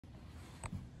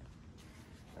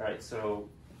All right, so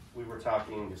we were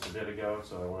talking just a bit ago,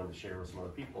 so I wanted to share with some other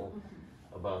people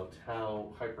about how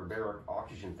hyperbaric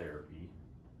oxygen therapy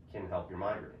can help your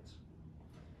migraines.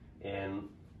 And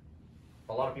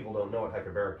a lot of people don't know what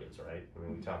hyperbaric is, right? I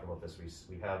mean, we talk about this.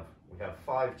 We have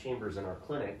 5 chambers in our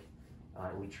clinic,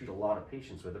 and we treat a lot of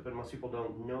patients with it, but most people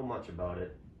don't know much about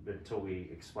it until we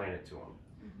explain it to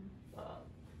them.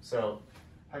 So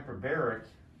hyperbaric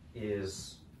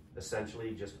is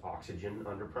essentially just oxygen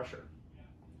under pressure.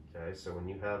 Okay, so when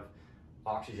you have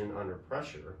oxygen under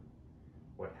pressure,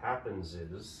 what happens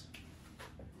is,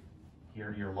 here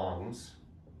are your lungs,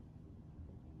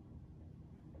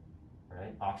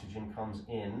 right? Oxygen comes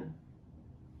in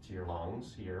to your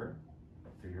lungs here,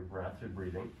 through your breath, through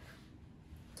breathing.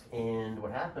 And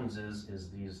what happens is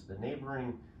the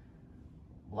neighboring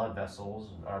blood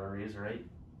vessels and arteries, right?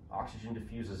 Oxygen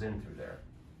diffuses in through there,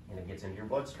 and it gets into your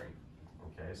bloodstream.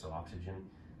 Okay, so oxygen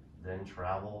then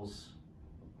travels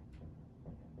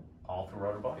all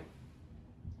throughout our body,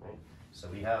 right? So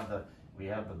we have the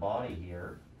body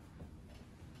here.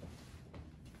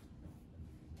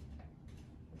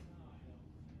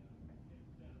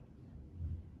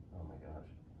 Oh my gosh,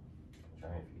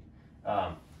 giant feet.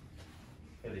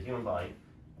 We have the human body.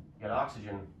 You got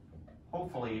oxygen,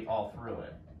 hopefully all through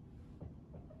it.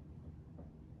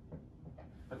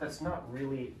 But that's not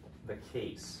really the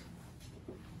case.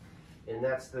 And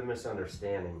that's the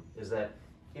misunderstanding, is that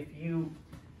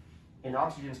and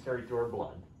oxygen's carried through our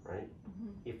blood, right?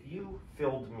 If you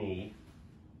filled me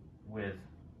with,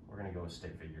 we're gonna go with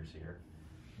stick figures here,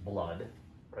 blood,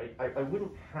 right? We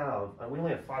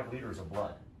only have 5 liters of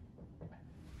blood,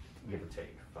 give or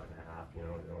take, 5.5, you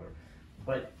know, whatever.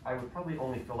 But I would probably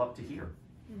only fill up to here.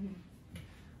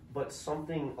 But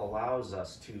something allows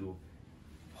us to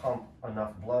pump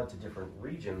enough blood to different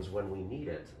regions when we need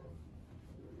it.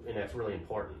 And that's really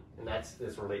important. And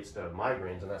this relates to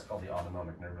migraines, and that's called the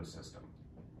autonomic nervous system.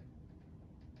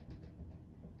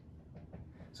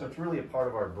 So it's really a part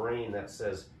of our brain that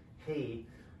says, hey,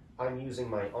 I'm using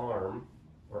my arm,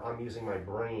 or I'm using my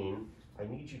brain, I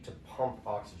need you to pump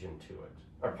oxygen to it,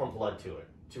 or pump blood to it,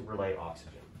 to relay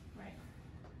oxygen. Right.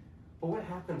 But what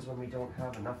happens when we don't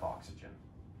have enough oxygen?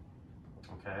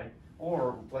 Okay?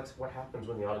 Or what happens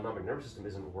when the autonomic nervous system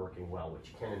isn't working well,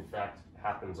 which can in fact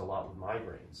happens a lot with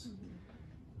migraines.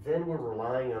 Then we're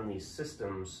relying on these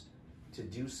systems to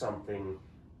do something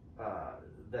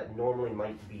that normally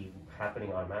might be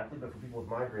happening automatically, but for people with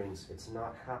migraines, it's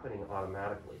not happening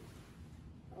automatically.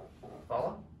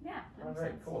 Follow? Yeah. All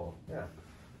right, cool. Yeah.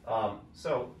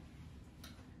 So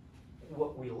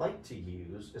what we like to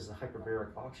use is the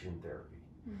hyperbaric oxygen therapy,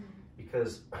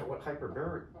 because what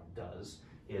hyperbaric does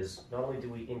is not only do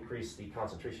we increase the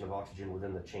concentration of oxygen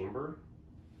within the chamber,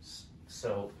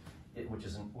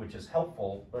 which is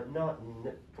helpful, but not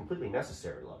completely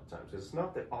necessary a lot of times. Because it's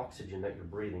not the oxygen that you're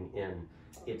breathing in,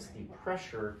 it's the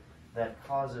pressure that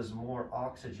causes more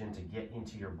oxygen to get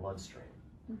into your bloodstream.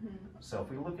 So if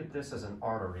we look at this as an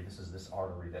artery, this is this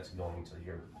artery that's going to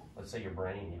your, let's say your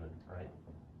brain even, right?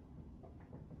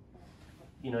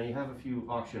 You know, you have a few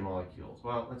oxygen molecules.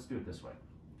 Well, let's do it this way.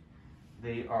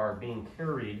 They are being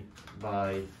carried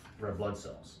by red blood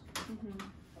cells.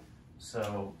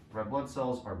 So red blood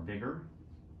cells are bigger,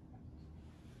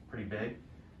 pretty big,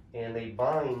 and they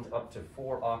bind up to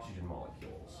 4 oxygen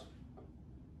molecules.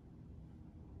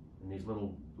 And these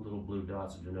little blue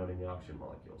dots are denoting the oxygen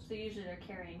molecules. So usually they're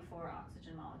carrying 4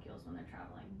 oxygen molecules when they're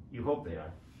traveling. You hope they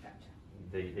are. Gotcha.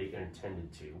 They are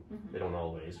intended to. They don't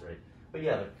always, right? But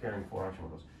yeah, they're carrying 4 oxygen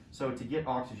molecules. So to get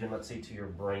oxygen, let's say to your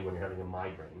brain when you're having a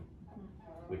migraine,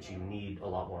 which you need a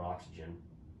lot more oxygen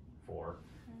for,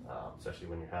 especially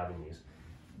when you're having these,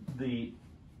 the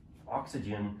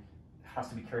oxygen has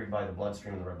to be carried by the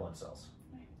bloodstream and the red blood cells.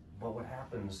 But what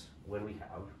happens when we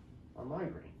have a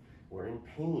migraine? We're in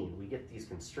pain, we get these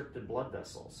constricted blood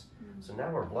vessels. So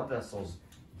now our blood vessels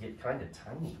get kind of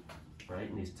tiny, right?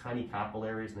 And these tiny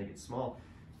capillaries, and they get small.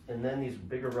 And then these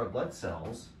bigger red blood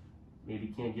cells maybe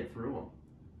can't get through them.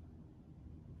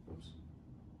 Oops.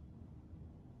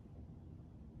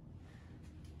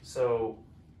 So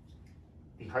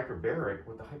the hyperbaric,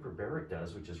 what the hyperbaric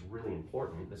does, which is really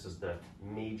important, this is the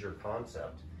major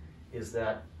concept, is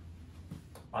that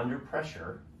under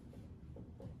pressure,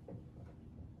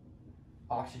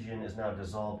 oxygen is now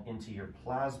dissolved into your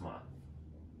plasma,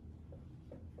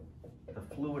 the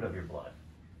fluid of your blood,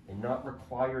 and not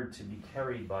required to be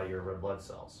carried by your red blood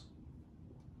cells.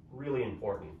 Really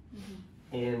important.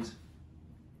 And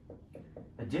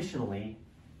additionally,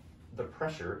 the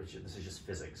pressure, this is just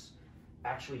physics,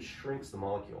 actually shrinks the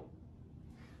molecule.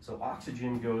 So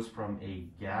oxygen goes from a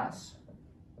gas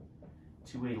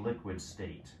to a liquid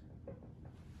state.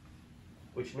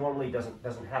 which normally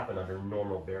doesn't happen under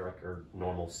normal baric or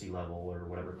normal sea level or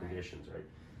whatever conditions, right?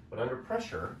 But under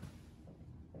pressure,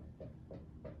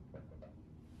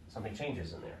 something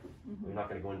changes in there. We're not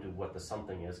going to go into what the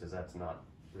something is because that's not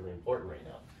really important right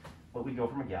now. But we go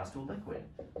from a gas to a liquid.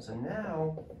 So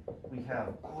now we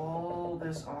have all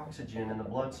this oxygen in the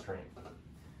bloodstream.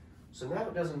 So now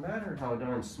it doesn't matter how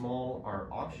darn small our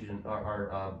oxygen,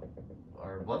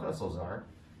 our blood vessels are.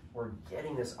 We're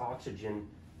getting this oxygen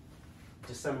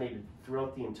disseminated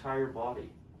throughout the entire body.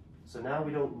 So now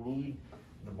we don't need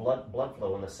the blood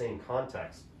flow in the same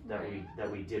context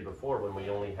that we did before when we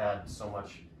only had so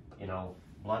much,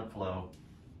 blood flow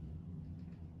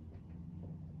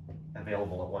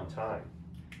available at one time.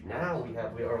 Now we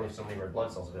are only so many red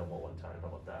blood cells available at one time. How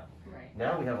about that? Right.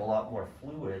 Now we have a lot more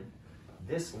fluid.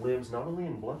 This lives not only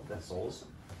in blood vessels,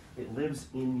 it lives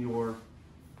in your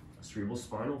cerebral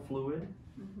spinal fluid.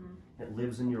 It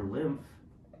lives in your lymph.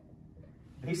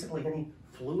 Basically, any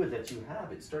fluid that you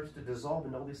have, it starts to dissolve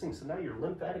into all these things. So now your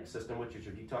lymphatic system, which is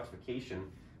your detoxification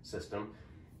system,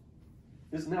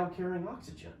 is now carrying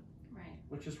oxygen. Right.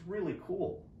 Which is really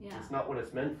cool. Yeah. It's not what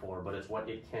it's meant for, but it's what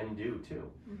it can do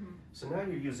too. So now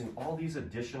you're using all these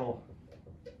additional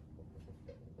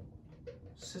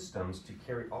systems to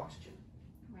carry oxygen.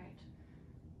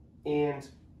 Right. And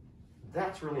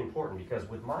that's really important because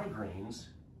with migraines,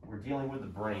 we're dealing with the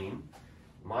brain.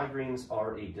 Migraines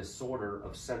are a disorder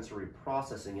of sensory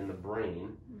processing in the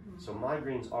brain. So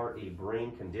migraines are a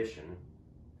brain condition.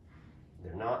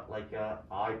 They're not like an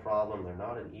eye problem, they're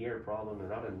not an ear problem, they're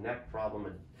not a neck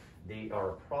problem. They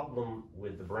are a problem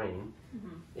with the brain.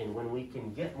 And when we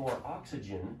can get more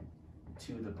oxygen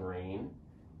to the brain,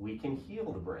 we can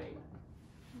heal the brain.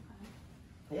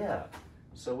 Yeah.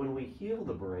 So when we heal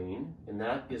the brain, and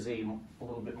that is a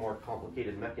little bit more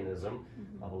complicated mechanism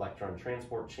of electron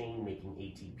transport chain making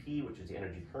ATP, which is the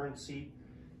energy currency,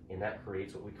 and that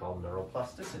creates what we call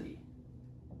neuroplasticity.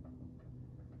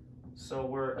 So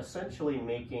we're essentially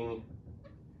making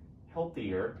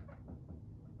healthier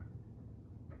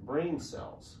brain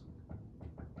cells.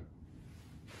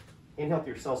 And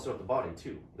healthier cells throughout the body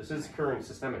too. This is occurring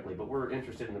systemically, but we're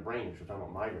interested in the brain if we're talking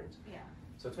about migraines. Yeah.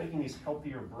 So it's making these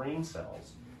healthier brain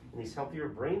cells. And these healthier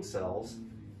brain cells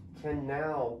can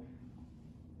now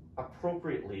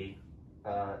appropriately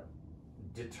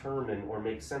determine or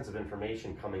make sense of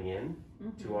information coming in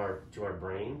to our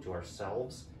brain, to our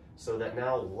cells, so that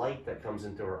now light that comes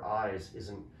into our eyes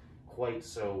isn't quite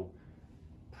so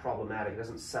problematic. It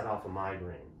doesn't set off a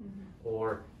migraine.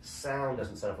 Or sound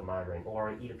doesn't set off a migraine.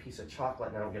 Or I eat a piece of chocolate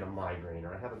and I don't get a migraine.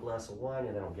 Or I have a glass of wine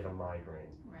and I don't get a migraine.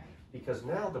 Right. Because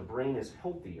now the brain is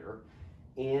healthier,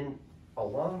 and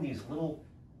along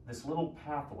this little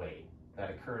pathway that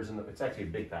occurs it's actually a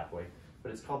big pathway,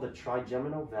 but it's called the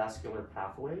trigeminal-vascular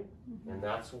pathway, and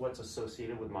that's what's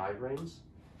associated with migraines.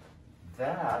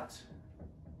 That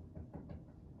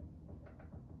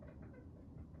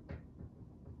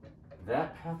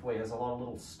pathway has a lot of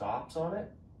little stops on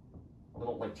it,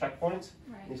 little like checkpoints.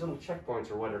 Right. These little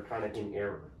checkpoints are what are kind of in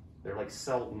error. They're like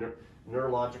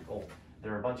neurological.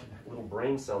 There are a bunch of little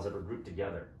brain cells that are grouped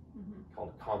together,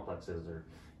 called complexes, or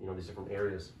these different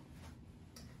areas.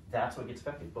 That's what gets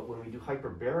affected. But when we do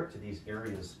hyperbaric to these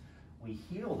areas, we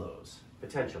heal those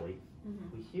potentially.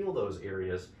 We heal those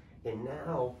areas, and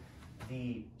now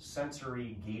the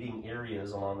sensory gating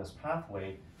areas along this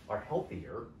pathway are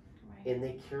healthier, and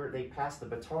they pass the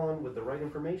baton with the right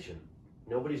information.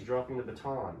 Nobody's dropping the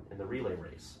baton in the relay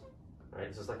race, right?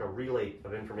 It's just like a relay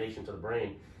of information to the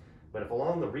brain. But if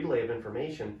along the relay of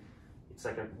information, it's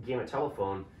like a game of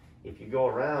telephone, if you go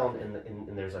around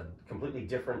and there's a completely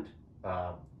different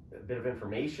bit of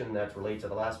information that's related to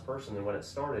the last person than when it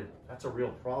started, that's a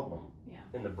real problem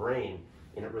in the brain,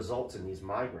 and it results in these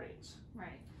migraines.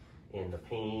 Right. And the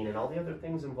pain and all the other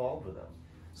things involved with them.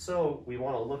 So we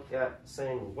want to look at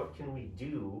saying, what can we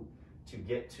do to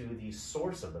get to the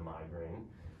source of the migraine?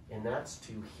 And that's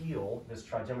to heal this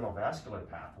trigeminal vascular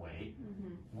pathway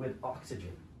with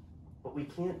oxygen. But we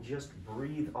can't just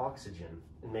breathe oxygen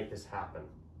and make this happen.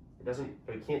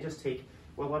 We can't just take,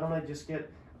 well, why don't I just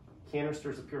get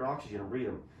canisters of pure oxygen and breathe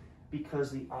them? Because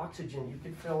the oxygen, you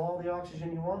can fill all the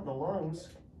oxygen you want in the lungs,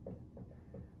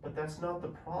 but that's not the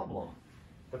problem.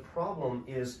 The problem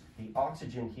is the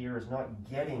oxygen here is not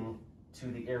getting to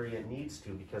the area it needs to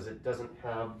because it doesn't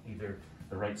have either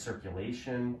the right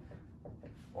circulation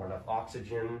or enough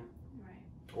oxygen,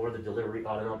 or the delivery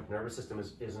autonomic nervous system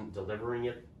isn't delivering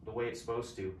it the way it's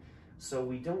supposed to. So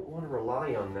we don't want to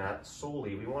rely on that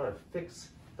solely. We want to fix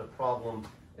the problem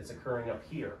that's occurring up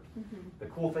here. The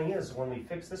cool thing is when we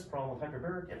fix this problem with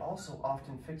hyperbaric, it also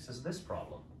often fixes this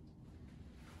problem.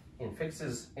 and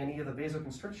fixes any of the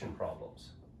vasoconstriction problems.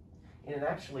 And it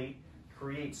actually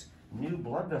creates new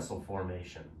blood vessel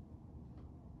formation.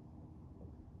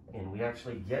 And we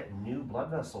actually get new blood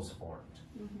vessels formed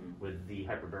with the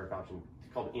hyperbaric oxygen.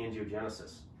 It's called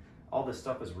angiogenesis. All this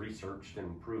stuff is researched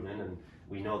and proven, and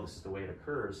we know this is the way it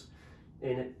occurs.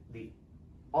 And the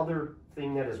other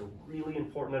thing that is really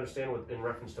important to understand in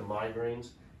reference to migraines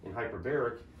in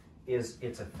hyperbaric is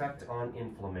its effect on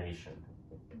inflammation.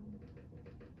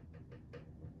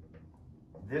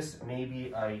 This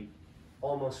maybe I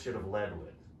almost should have led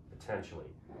with, potentially,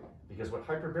 because what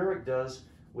hyperbaric does,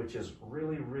 which is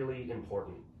really, really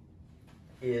important,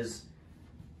 is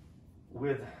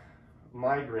with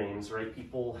migraines, right?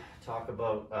 People talk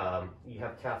about you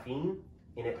have caffeine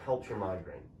and it helps your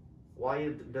migraine. Why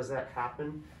does that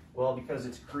happen? Well, because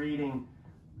it's creating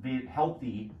the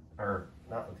healthy, or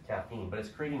not with caffeine, but it's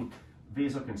creating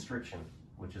vasoconstriction,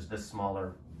 which is this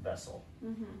smaller vessel.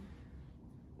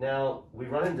 Now, we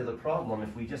run into the problem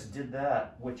if we just did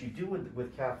that. What you do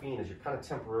with caffeine is you're kind of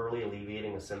temporarily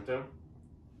alleviating a symptom,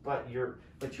 but you're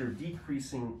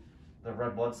decreasing the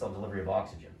red blood cell delivery of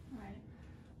oxygen. Right.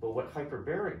 But what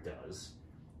hyperbaric does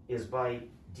is by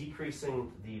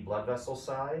decreasing the blood vessel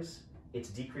size, it's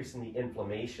decreasing the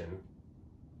inflammation,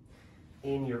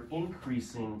 and you're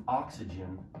increasing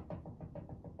oxygen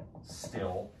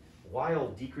still while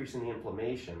decreasing the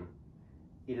inflammation.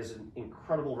 It is an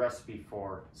incredible recipe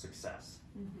for success.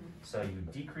 So you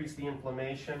decrease the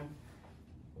inflammation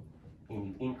and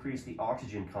you increase the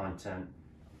oxygen content,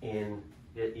 and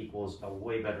it equals a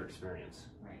way better experience.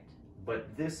 Right.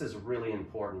 But this is really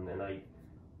important, and I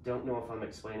don't know if I'm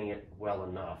explaining it well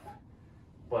enough,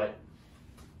 but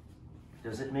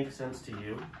does it make sense to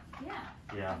you? Yeah.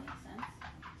 Yeah. That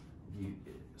makes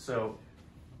sense. So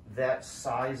that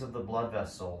size of the blood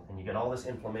vessel, and you get all this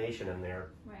inflammation in there.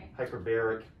 Right.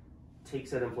 Hyperbaric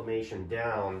takes that inflammation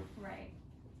down Right.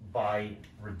 by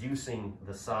reducing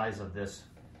the size of this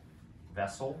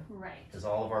vessel, Right. because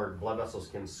all of our blood vessels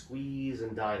can squeeze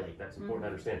and dilate. That's important to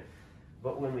understand.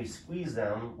 But when we squeeze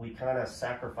them, we kind of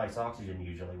sacrifice oxygen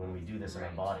usually when we do this in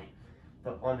our body.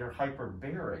 But under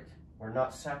hyperbaric, we're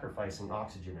not sacrificing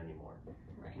oxygen anymore.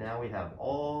 Right. Now we have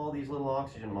all these little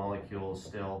oxygen molecules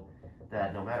still,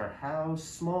 that no matter how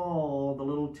small the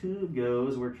little tube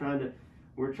goes, we're trying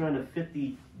to fit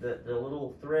the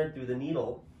little thread through the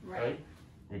needle, right?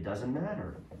 It doesn't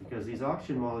matter, because these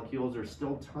oxygen molecules are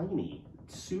still tiny,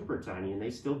 super tiny, and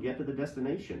they still get to the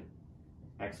destination.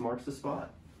 X marks the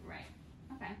spot. Right.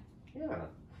 Okay. Yeah.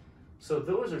 So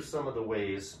those are some of the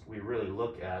ways we really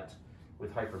look at,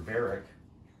 with hyperbaric,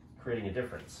 creating a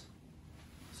difference.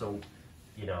 So,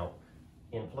 you know,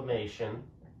 inflammation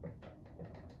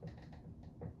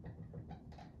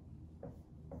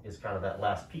is kind of that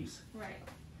last piece. Right.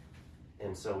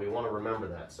 And so we want to remember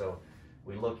that. So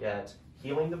we look at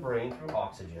healing the brain through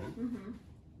oxygen,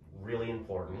 really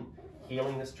important.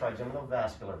 Healing this trigeminal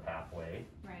vascular pathway,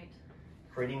 Right.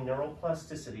 creating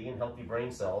neuroplasticity in healthy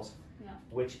brain cells,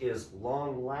 which is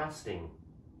long-lasting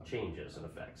changes and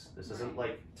effects. This isn't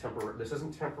like temporary. This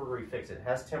isn't temporary fix. It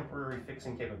has temporary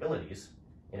fixing capabilities,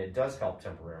 and it does help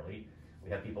temporarily. We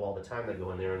have people all the time that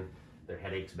go in there and their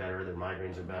headache's better, their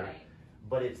migraines are better. Right.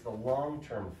 But it's the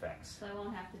long-term effects. So I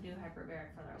won't have to do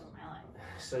hyperbaric for the rest of my life.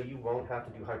 So you won't have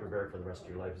to do hyperbaric for the rest of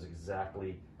your life is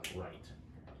exactly right.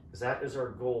 Because that is our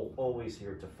goal always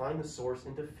here, to find the source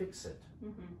and to fix it.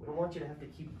 We don't want you to have to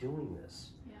keep doing this.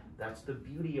 Yeah. That's the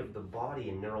beauty of the body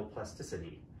and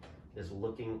neuroplasticity,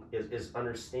 is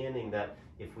understanding that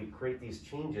if we create these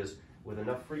changes with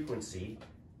enough frequency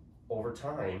over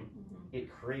time, it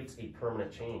creates a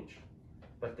permanent change.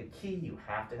 But the key, you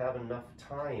have to have enough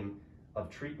time of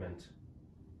treatment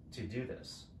to do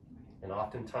this. And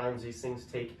oftentimes these things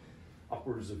take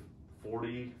upwards of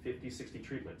 40, 50, 60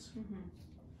 treatments.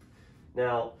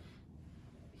 Now,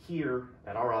 here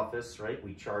at our office, right,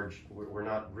 we're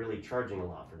not really charging a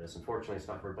lot for this. Unfortunately, it's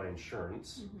not covered by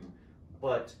insurance,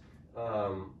 but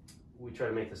we try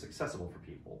to make this accessible for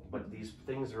people. But these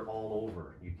things are all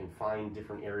over. You can find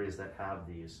different areas that have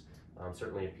these.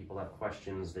 Certainly if people have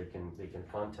questions, they can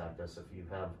contact us. If you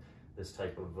have this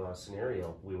type of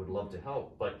scenario, we would love to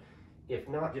help. But if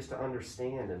not, just to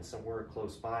understand and somewhere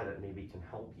close by that maybe can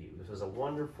help you. This is a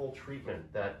wonderful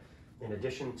treatment that, in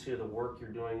addition to the work you're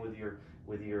doing with your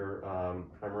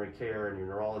primary care and your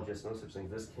neurologist and those sorts of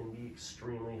things, this can be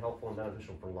extremely helpful and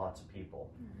beneficial for lots of people.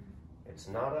 It's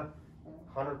not a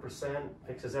 100%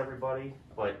 fixes everybody,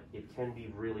 but it can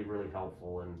be really, really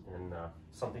helpful and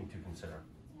something to consider.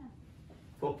 Yeah.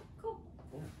 Cool. Cool.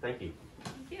 Yeah, thank you.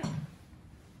 Thank you.